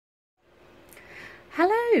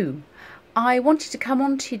So, I wanted to come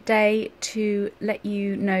on today to let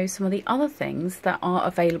you know some of the other things that are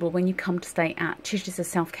available when you come to stay at Chichester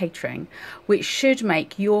Self Catering, which should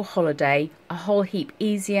make your holiday a whole heap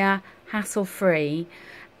easier, hassle-free,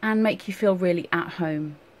 and make you feel really at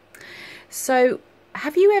home. So,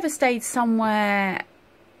 have you ever stayed somewhere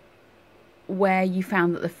where you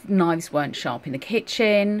found that the knives weren't sharp in the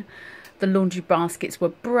kitchen, the laundry baskets were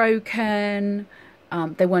broken,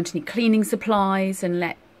 there weren't any cleaning supplies,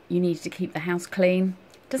 and you needed to keep the house clean?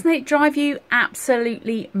 Doesn't it drive you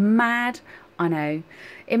absolutely mad? I know.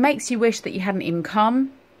 It makes you wish that you hadn't even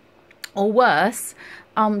come, or worse,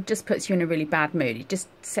 just puts you in a really bad mood. It just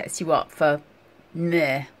sets you up for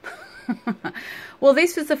meh. Well,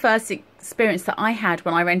 this was the first experience that I had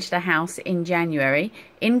when I rented a house in January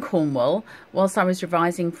in Cornwall whilst I was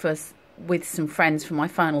revising with some friends for my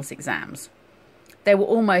finals exams. There were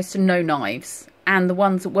almost no knives, and the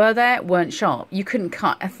ones that were there weren't sharp. You couldn't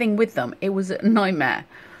cut a thing with them. It was a nightmare.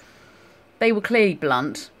 They were clearly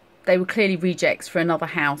blunt. They were clearly rejects for another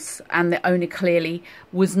house, and the owner clearly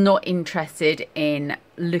was not interested in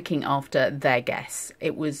looking after their guests.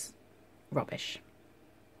 It was rubbish.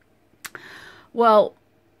 Well,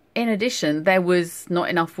 in addition, there was not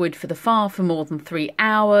enough wood for the fire for more than 3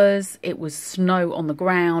 hours. It was snow on the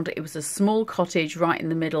ground. It was a small cottage right in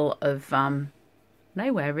the middle of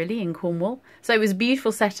nowhere, really, in Cornwall. So it was a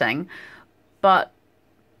beautiful setting, but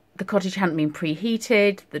the cottage hadn't been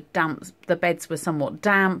preheated. The beds were somewhat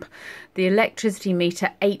damp. The electricity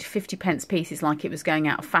meter ate 50p pieces like it was going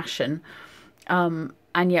out of fashion, and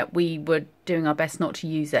yet we were doing our best not to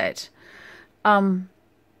use it.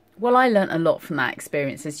 Well, I learnt a lot from that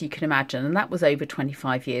experience, as you can imagine, and that was over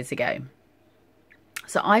 25 years ago.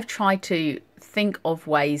 So I've tried to think of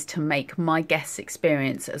ways to make my guests'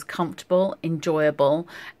 experience as comfortable, enjoyable,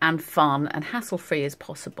 and fun and hassle-free as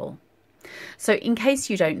possible. So in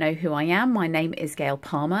case you don't know who I am, my name is Gail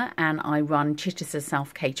Palmer and I run Chichester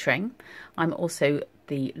Self Catering. I'm also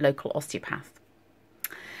the local osteopath.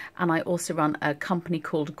 And I also run a company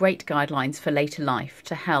called Great Guidelines for Later Life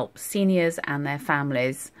to help seniors and their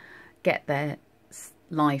families get their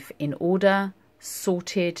life in order,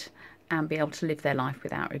 sorted, and be able to live their life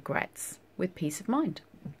without regrets, with peace of mind.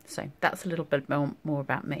 So that's a little bit more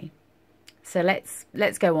about me. So let's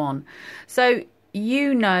go on. So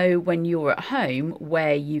you know, when you're at home,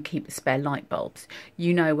 where you keep the spare light bulbs.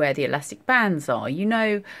 You know where the elastic bands are. You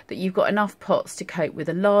know that you've got enough pots to cope with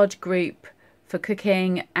a large group for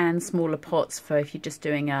cooking and smaller pots for if you're just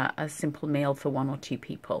doing a simple meal for 1 or 2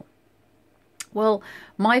 people. Well,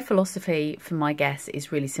 my philosophy for my guests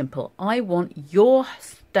is really simple. I want your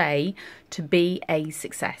stay to be a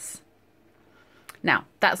success. Now,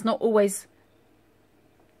 that's not always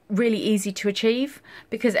really easy to achieve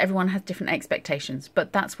because everyone has different expectations,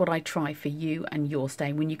 but that's what I try for you and your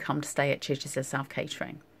stay when you come to stay at Chichester Self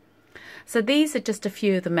Catering. So these are just a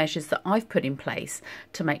few of the measures that I've put in place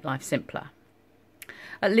to make life simpler.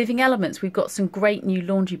 At Living Elements, we've got some great new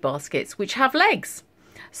laundry baskets which have legs,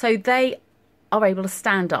 so they are able to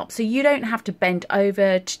stand up, so you don't have to bend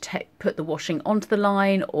over to put the washing onto the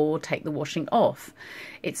line or take the washing off.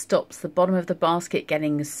 It stops the bottom of the basket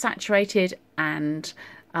getting saturated and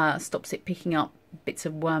stops it picking up bits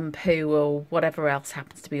of worm poo or whatever else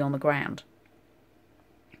happens to be on the ground.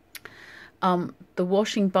 The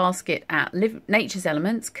washing basket at Nature's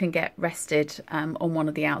Elements can get rested on one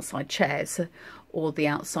of the outside chairs or the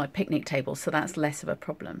outside picnic table, so that's less of a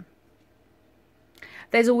problem.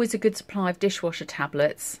 There's always a good supply of dishwasher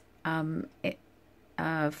tablets for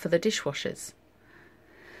the dishwashers.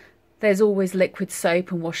 There's always liquid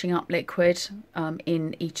soap and washing up liquid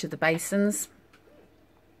in each of the basins.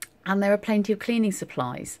 And there are plenty of cleaning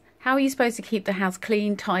supplies. How are you supposed to keep the house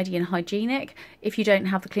clean, tidy and hygienic if you don't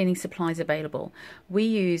have the cleaning supplies available? We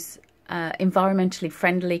use environmentally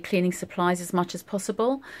friendly cleaning supplies as much as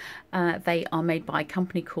possible. They are made by a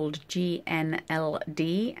company called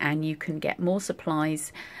GNLD, and you can get more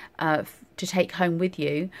supplies to take home with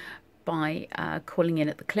you by calling in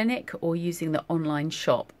at the clinic or using the online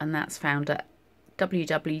shop, and that's found at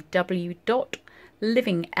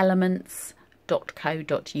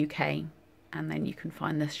www.livingelements.co.uk, and then you can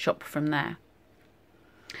find the shop from there.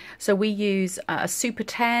 So we use a Super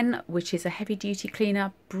 10, which is a heavy duty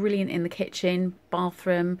cleaner, brilliant in the kitchen,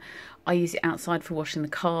 bathroom. I use it outside for washing the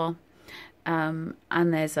car. And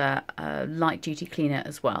there's a light duty cleaner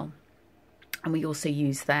as well. And we also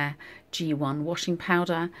use their G1 washing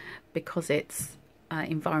powder because it's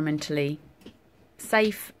environmentally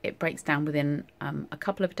safe. It breaks down within a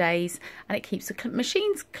couple of days and it keeps the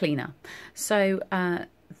machines cleaner. So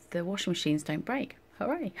the washing machines don't break.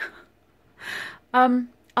 Hooray.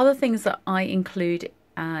 Other things that I include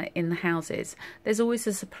in the houses. There's always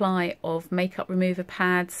a supply of makeup remover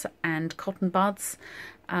pads and cotton buds.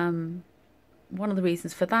 One of the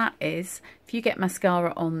reasons for that is if you get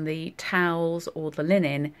mascara on the towels or the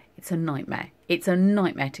linen, it's a nightmare. It's a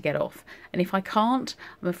nightmare to get off. And if I can't,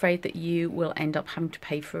 I'm afraid that you will end up having to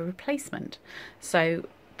pay for a replacement. So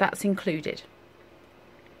that's included.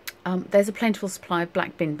 There's a plentiful supply of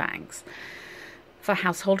black bin bags for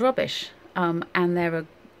household rubbish. And there are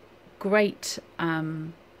great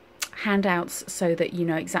handouts so that you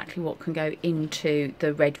know exactly what can go into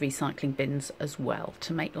the red recycling bins as well,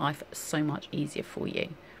 to make life so much easier for you.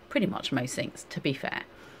 Pretty much most things, to be fair.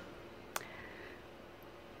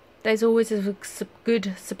 There's always a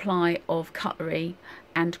good supply of cutlery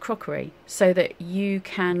and crockery so that you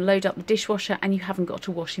can load up the dishwasher and you haven't got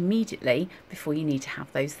to wash immediately before you need to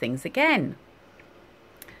have those things again.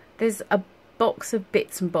 There's a box of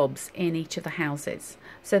bits and bobs in each of the houses.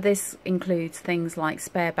 So this includes things like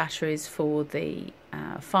spare batteries for the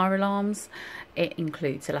fire alarms. It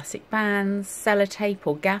includes elastic bands, sellotape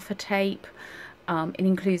or gaffer tape. It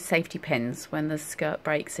includes safety pins when the skirt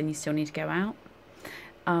breaks and you still need to go out.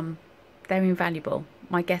 They're invaluable.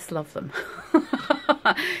 My guests love them.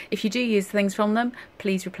 If you do use things from them,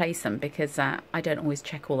 please replace them, because I don't always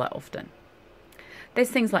check all that often. There's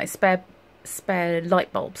things like spare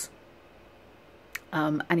light bulbs.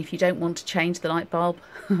 And if you don't want to change the light bulb,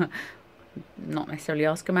 not necessarily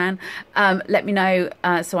ask a man, let me know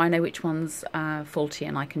so I know which one's faulty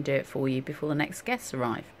and I can do it for you before the next guests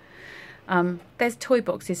arrive. There's toy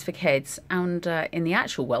boxes for kids, and in the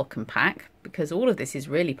actual welcome pack, because all of this is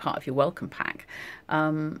really part of your welcome pack,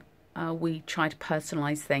 we try to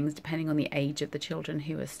personalise things depending on the age of the children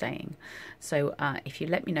who are staying. So if you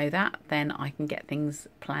let me know that, then I can get things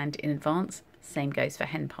planned in advance. Same goes for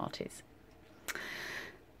hen parties.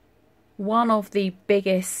 One of the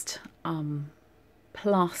biggest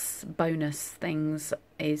plus bonus things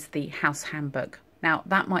is the house handbook. Now,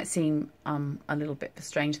 that might seem a little bit of a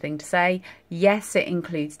strange thing to say. Yes, it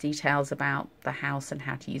includes details about the house and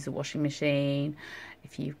how to use a washing machine.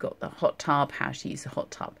 If you've got the hot tub, how to use the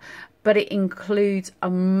hot tub. But it includes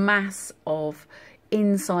a mass of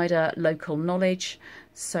insider local knowledge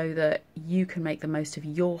so that you can make the most of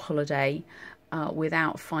your holiday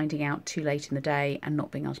without finding out too late in the day and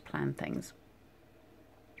not being able to plan things.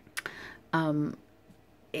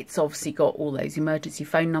 It's obviously got all those emergency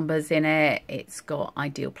phone numbers in it. It's got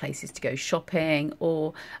ideal places to go shopping,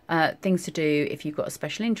 or things to do if you've got a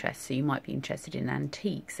special interest. So you might be interested in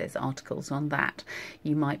antiques. There's articles on that.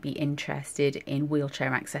 You might be interested in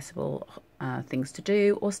wheelchair accessible things to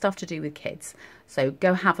do, or stuff to do with kids. So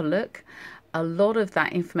go have a look. A lot of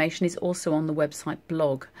that information is also on the website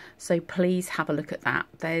blog. So please have a look at that.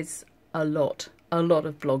 There's a lot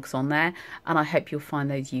of blogs on there, and I hope you'll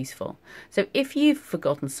find those useful. So if you've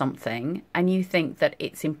forgotten something and you think that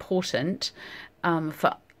it's important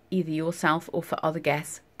for either yourself or for other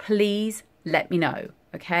guests, please let me know,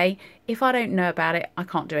 okay? If I don't know about it, I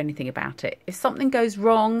can't do anything about it. If something goes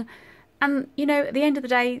wrong, and you know, at the end of the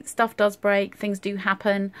day, stuff does break, things do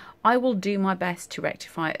happen, I will do my best to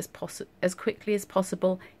rectify it as quickly as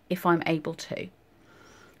possible if I'm able to.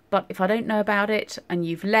 But if I don't know about it and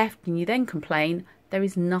you've left and you then complain, there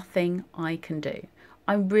is nothing I can do.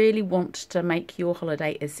 I really want to make your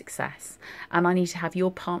holiday a success, and I need to have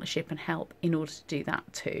your partnership and help in order to do that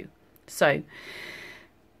too. So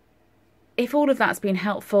if all of that's been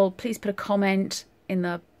helpful, please put a comment in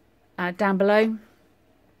the down below.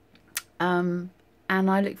 And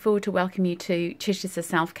I look forward to welcoming you to Chichester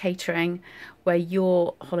Self Catering, where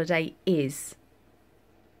your holiday is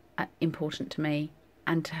important to me.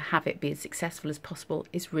 And to have it be as successful as possible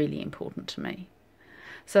is really important to me.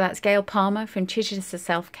 So that's Gail Palmer from Chichester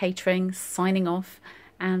Self Catering signing off,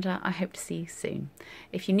 and I hope to see you soon.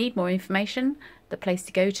 If you need more information, the place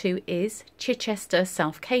to go to is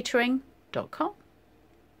chichesterselfcatering.com.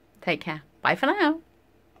 Take care. Bye for now.